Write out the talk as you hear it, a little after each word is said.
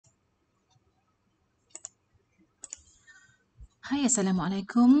Hi,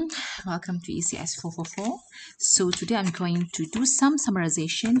 Assalamualaikum. Welcome to ECS 444. So today I'm going to do some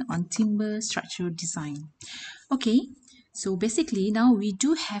summarization on timber structural design. Okay, so basically now we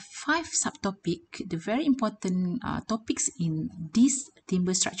do have 5 subtopics, the very important topics in this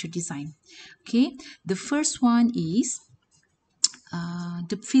timber structural design. Okay, the first one is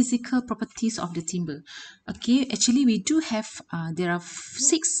the physical properties of the timber. Okay, actually we do have there are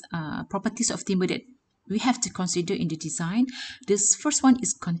 6 properties of timber that we have to consider in the design. This first one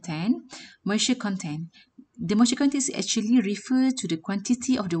is content, moisture content. The moisture content is actually refer to the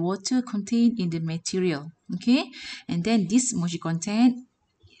quantity of the water contained in the material. Okay, and then this moisture content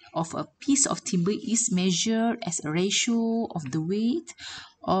of a piece of timber is measured as a ratio of the weight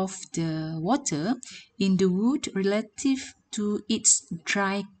of the water in the wood relative to its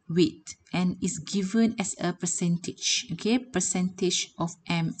dry weight and is given as a percentage, okay, percentage of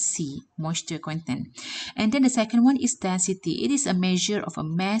MC, moisture content. And then the second one is density. It is a measure of a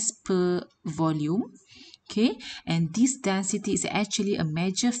mass per volume. Okay, and this density is actually a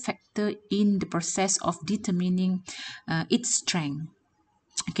major factor in the process of determining its strength.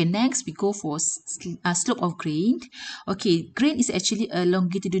 Okay, next we go for slope of grain. Okay, grain is actually a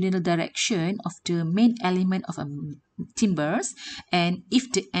longitudinal direction of the main element of timbers, and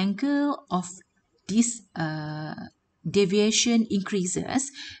if the angle of this deviation increases,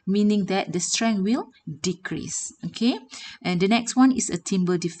 meaning that the strength will decrease. Okay, and the next one is a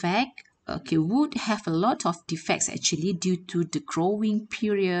timber defect. Okay, wood have a lot of defects actually due to the growing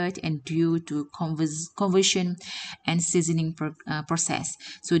period and due to conversion and seasoning process.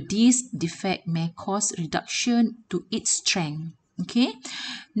 So this defect may cause reduction to its strength. Okay,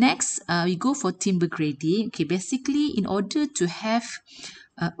 next we go for timber grading. Okay, basically in order to have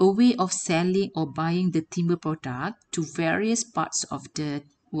a way of selling or buying the timber product to various parts of the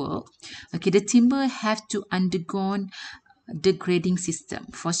world, okay, the timber have to undergo the grading system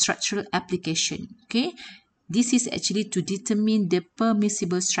for structural application. Okay, this is actually to determine the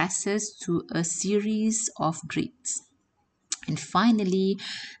permissible stresses to a series of grades. And finally,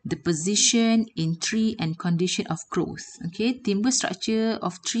 the position in tree and condition of growth. Okay, timber structure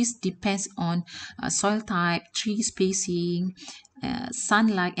of trees depends on soil type, tree spacing,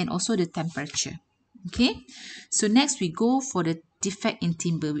 sunlight, and also the temperature. Okay, so next we go for the defect in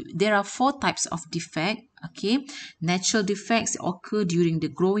timber. There are 4 types of defect. Okay, natural defects occur during the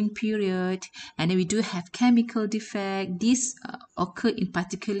growing period, and then we do have chemical defect. These occur in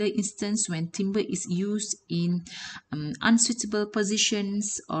particular instance when timber is used in unsuitable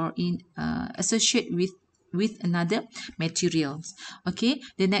positions or in associate with another materials. Okay,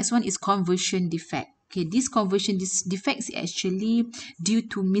 the next one is conversion defect. Okay, this defect is actually due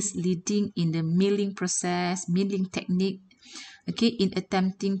to misleading in the milling process, milling technique. Okay, in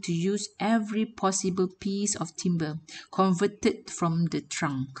attempting to use every possible piece of timber converted from the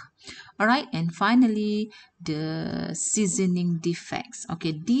trunk. All right, and finally the seasoning defects.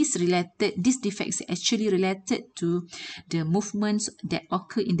 Okay, these defects actually related to the movements that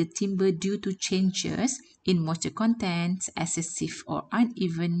occur in the timber due to changes in moisture content, excessive or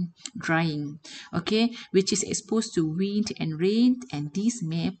uneven drying, okay, which is exposed to wind and rain, and these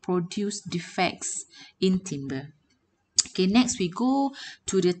may produce defects in timber. Okay, next we go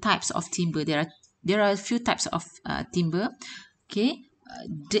to the types of timber. There are a few types of timber. Okay,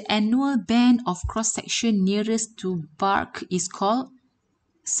 the annual band of cross section nearest to bark is called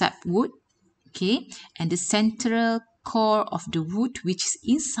sapwood. Okay, and the central core of the wood, which is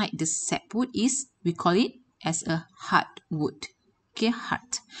inside the sapwood, is we call it as a hardwood. Okay,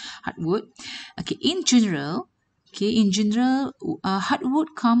 hardwood. Okay, in general,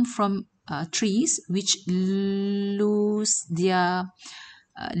 hardwood come from trees which lose their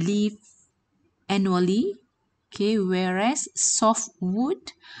leaf annually. Okay, whereas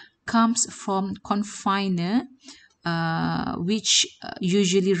softwood comes from confiner, which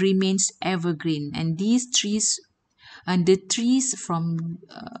usually remains evergreen, and these trees and the trees from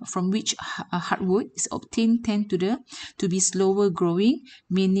which hardwood is obtained tend to be slower growing,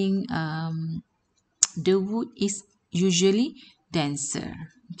 meaning the wood is usually denser.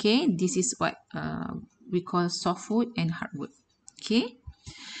 Okay, this is what we call softwood and hardwood. Okay,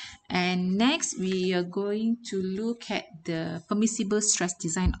 and next we are going to look at the permissible stress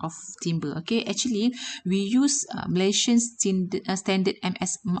design of timber. Okay, actually we use Malaysian standard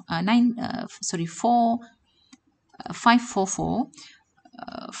MS 544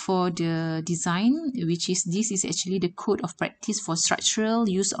 for the design, which is this is actually the code of practice for structural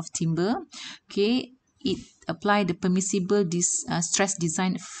use of timber. Okay, it apply the permissible stress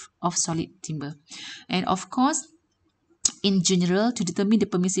design of solid timber, and of course in general, to determine the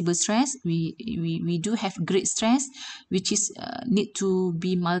permissible stress, we do have grade stress, which is need to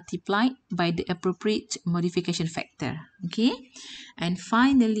be multiplied by the appropriate modification factor. Okay, and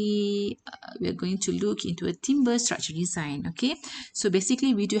finally, we're going to look into a timber structure design. Okay, so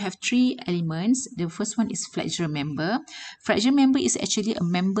basically we do have three elements. The first one is flexure member. Flexure member is actually a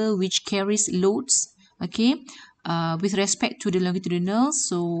member which carries loads, okay, with respect to the longitudinal.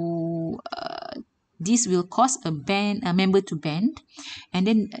 So this will cause a member to bend, and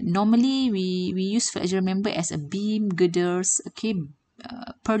then normally we use flexure member as a beam, girders, okay,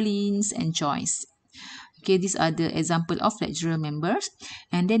 purlins and joists. Okay, these are the example of flexural members.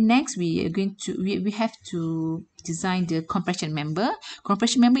 And then next we are going to we have to design the compression member.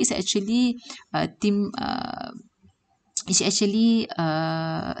 Compression member is actually a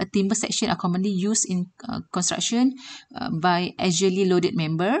a timber section are commonly used in construction by axially loaded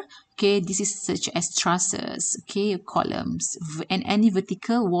member. Okay, this is such as trusses, okay, columns, and any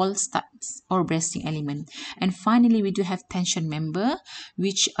vertical wall studs or bracing element. And finally, we do have tension member,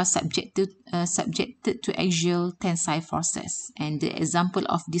 which are subjected to axial tensile forces. And the example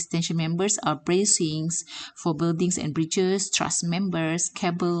of these tension members are bracings for buildings and bridges, truss members,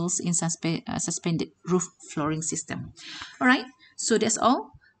 cables in suspended roof flooring system. All right, so that's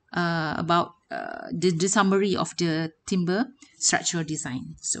all about the summary of the timber structural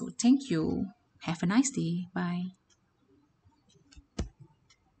design. So thank you. Have a nice day. Bye.